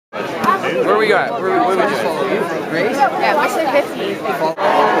Where we got? What are we doing? Grace? Yeah, Whistler 50. We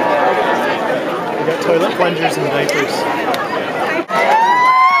got toilet plungers and diapers.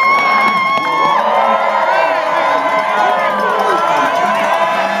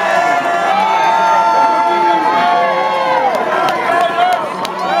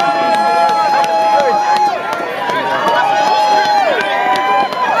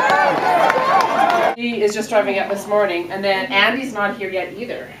 He is just driving up this morning, and then Andy's not here yet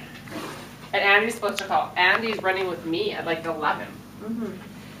either. And Andy's supposed to call. Andy's running with me at like 11.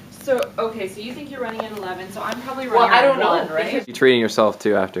 So, okay, so you think you're running at 11, so I'm probably running I at don't 1, know, right? You treating yourself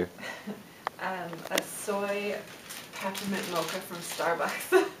too after? A soy peppermint mocha from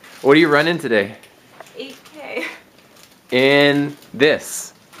Starbucks. What are you running today? 8K. In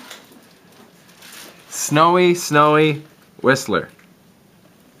this snowy Whistler.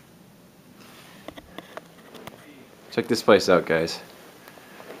 Check this place out, guys.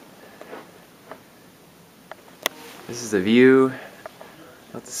 This is the view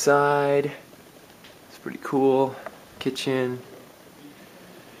out the side. It's pretty cool. Kitchen.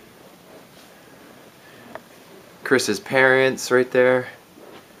 Chris's parents right there.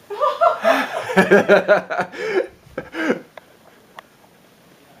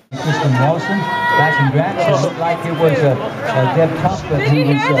 Mr. Nelson, flashing grabs. It looked like it was Deb Tuff, but he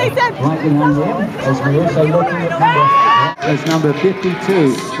was right behind him. As we're also looking at as number 52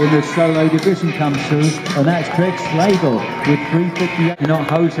 in the solo division comes through, and that's Greg Slagle with 358. Not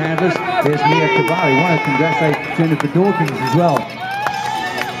hose handlers. There's Mia Cavalli. Want to congratulate Jennifer Dawkins as well.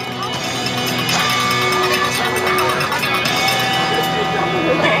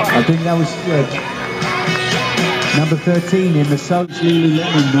 I think that was number 13 in the South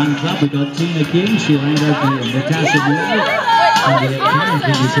Lululemon Run Club. We got Tina King, she ran over Natasha Miller. And Karen is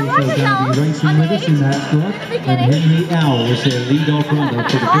also going to be racing with us in that squad. And Henry Owl was their lead-off runner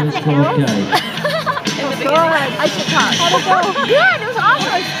for the first 12K. I should talk. How'd it go? Good, it was awesome,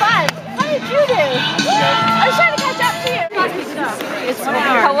 it was fun. How did you do? I was trying to catch up to you.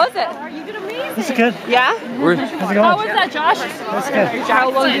 How was it? You did amazing. This is good. Yeah? How's it going? How was that, Josh? That's good. How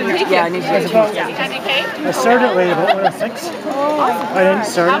long did it take you? Yeah, I need to I started it late, about 6. I didn't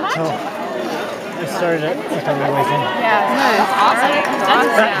start it till I started it like a little ways in. Yeah, that's awesome.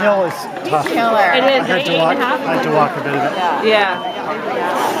 That hill is tough. Killer. It is. I had to walk a bit of it. Yeah.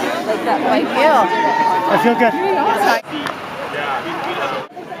 Like that white hill. I feel good.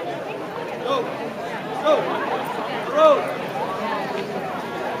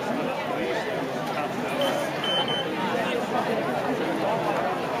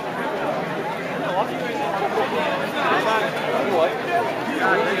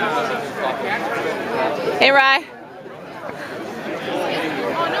 Hey, Rye.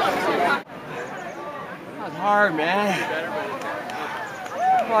 That was hard, man.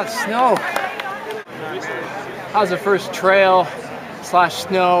 A lot of snow. That was the first trail slash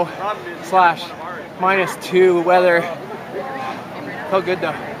snow slash -2 weather. Felt good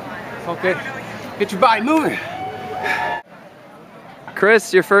though. Felt good. Get your body moving.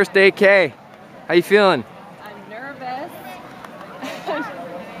 Chris, your first 8K. How you feeling? I'm nervous.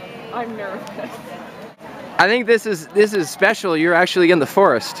 I'm nervous. I think this is special. You're actually in the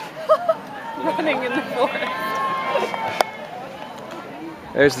forest. Running in the forest.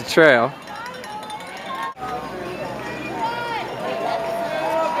 There's the trail.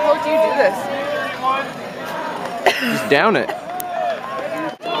 How do you do this? Just down it.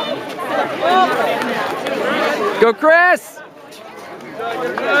 Go, Chris!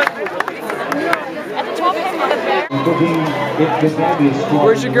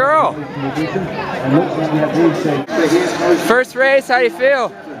 Where's your girl? First race, how do you feel?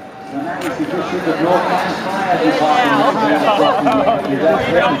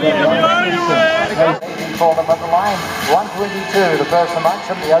 For them at the line, 122, the first amongst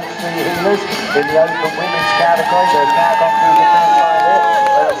them, the Oak Street Healers in the open women's category. They've now gone through the finish line there.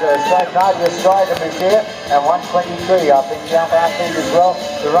 There's Nadia Stridham is here, and 123, I think jump out there as well.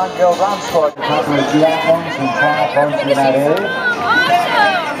 The Run Girl Run Squad. A couple of duathlons and triathlons in that area.